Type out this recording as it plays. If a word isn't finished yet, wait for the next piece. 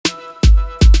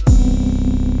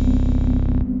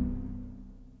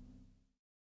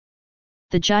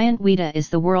The giant weta is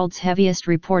the world's heaviest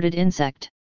reported insect.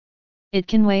 It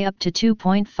can weigh up to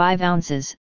 2.5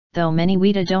 ounces, though many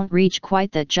weta don't reach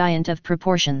quite that giant of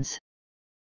proportions.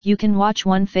 You can watch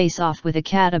one face off with a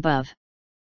cat above.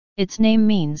 Its name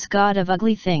means god of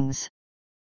ugly things.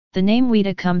 The name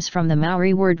weta comes from the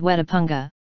Maori word wetapunga,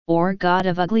 or god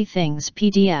of ugly things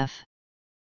PDF.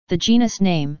 The genus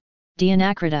name,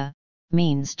 Deonacrita,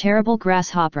 means terrible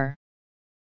grasshopper.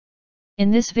 In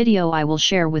this video I will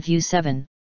share with you 7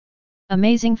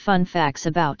 amazing fun facts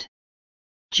about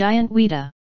giant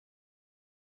weta.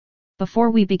 Before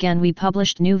we begin, we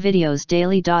published new videos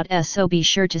daily, so be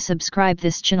sure to subscribe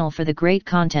this channel for the great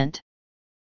content.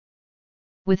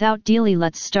 Without delay,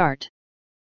 let's start.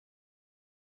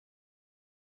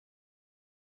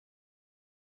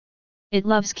 It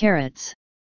loves carrots.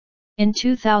 In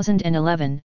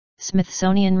 2011,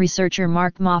 Smithsonian researcher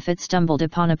Mark Moffat stumbled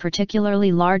upon a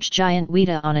particularly large giant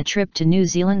weta on a trip to New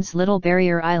Zealand's Little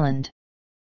Barrier Island.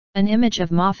 An image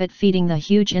of Moffat feeding the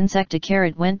huge insect a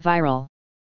carrot went viral.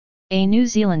 A New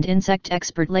Zealand insect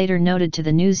expert later noted to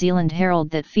the New Zealand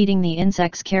Herald that feeding the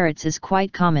insects carrots is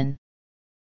quite common.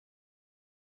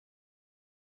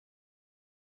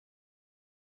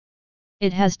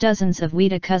 It has dozens of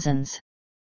weta cousins.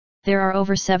 There are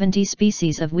over 70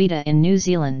 species of weta in New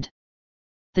Zealand.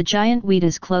 The giant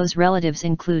weta's close relatives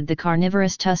include the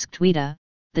carnivorous tusked weta,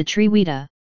 the tree weta,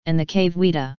 and the cave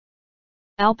weta.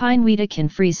 Alpine weta can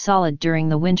freeze solid during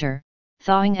the winter,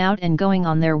 thawing out and going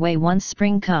on their way once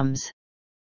spring comes.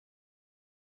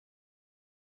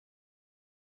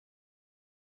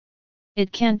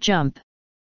 It can't jump.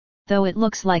 Though it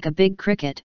looks like a big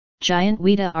cricket, giant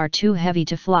weta are too heavy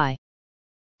to fly.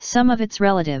 Some of its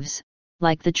relatives,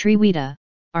 like the tree weta,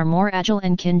 are more agile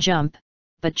and can jump,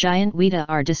 but giant weta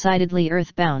are decidedly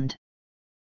earthbound.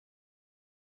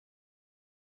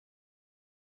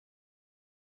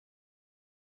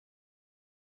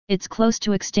 It's close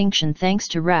to extinction thanks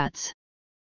to rats.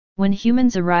 When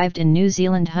humans arrived in New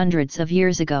Zealand hundreds of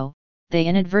years ago, they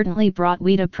inadvertently brought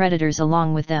weta predators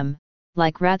along with them,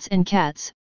 like rats and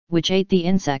cats, which ate the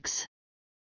insects.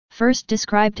 First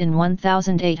described in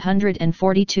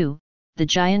 1842, the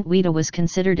giant weta was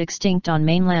considered extinct on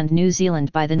mainland New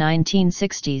Zealand by the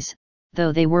 1960s,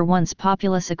 though they were once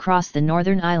populous across the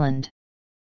northern island.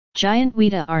 Giant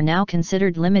weta are now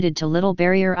considered limited to Little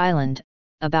Barrier Island,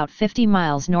 about 50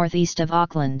 miles northeast of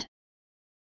Auckland.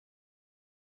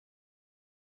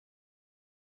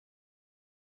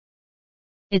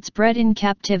 It's bred in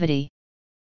captivity.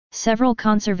 Several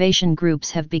conservation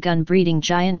groups have begun breeding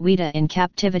giant weta in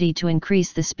captivity to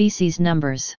increase the species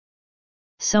numbers.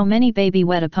 So many baby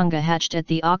wetapunga hatched at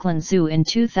the Auckland Zoo in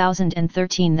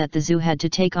 2013 that the zoo had to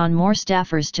take on more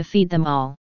staffers to feed them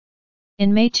all.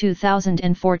 In May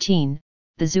 2014,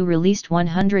 the zoo released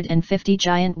 150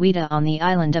 giant weta on the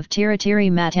island of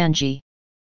Tiritiri Matangi.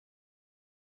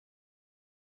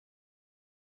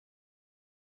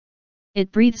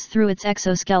 It breathes through its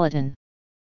exoskeleton.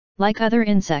 Like other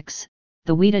insects,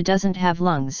 the weta doesn't have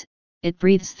lungs, it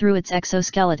breathes through its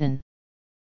exoskeleton.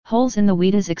 Holes in the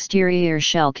weta's exterior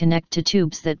shell connect to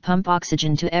tubes that pump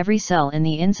oxygen to every cell in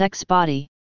the insect's body.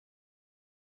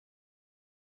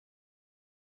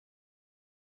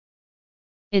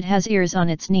 It has ears on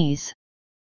its knees.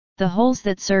 The holes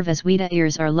that serve as weta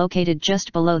ears are located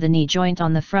just below the knee joint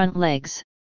on the front legs.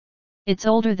 It's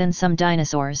older than some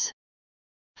dinosaurs.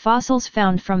 Fossils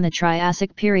found from the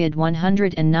Triassic period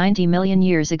 190 million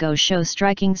years ago show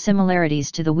striking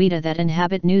similarities to the weta that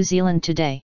inhabit New Zealand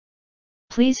today.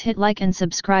 Please hit like and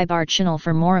subscribe our channel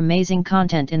for more amazing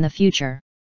content in the future.